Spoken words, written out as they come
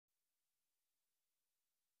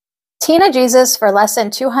Tina Jesus for lesson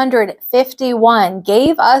 251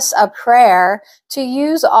 gave us a prayer to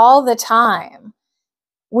use all the time.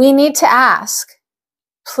 We need to ask,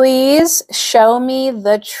 please show me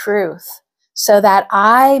the truth so that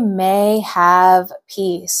I may have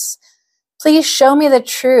peace. Please show me the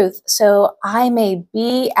truth so I may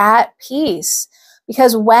be at peace.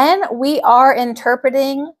 Because when we are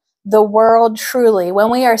interpreting the world truly, when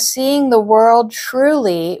we are seeing the world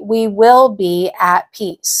truly, we will be at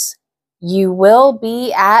peace. You will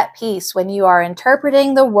be at peace when you are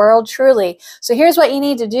interpreting the world truly. So here's what you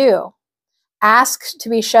need to do. Ask to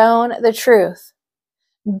be shown the truth.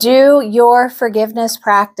 Do your forgiveness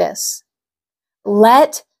practice.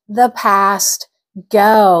 Let the past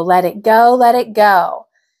go. Let it go. Let it go.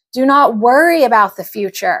 Do not worry about the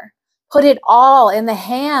future. Put it all in the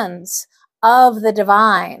hands of the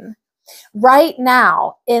divine. Right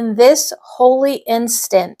now, in this holy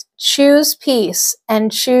instant, choose peace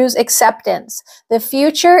and choose acceptance. The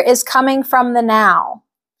future is coming from the now.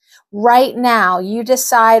 Right now, you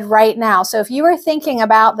decide right now. So if you are thinking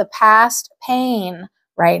about the past pain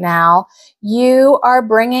right now, you are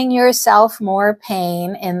bringing yourself more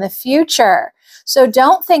pain in the future. So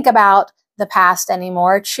don't think about the past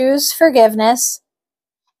anymore. Choose forgiveness,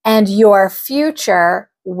 and your future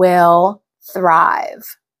will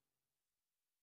thrive.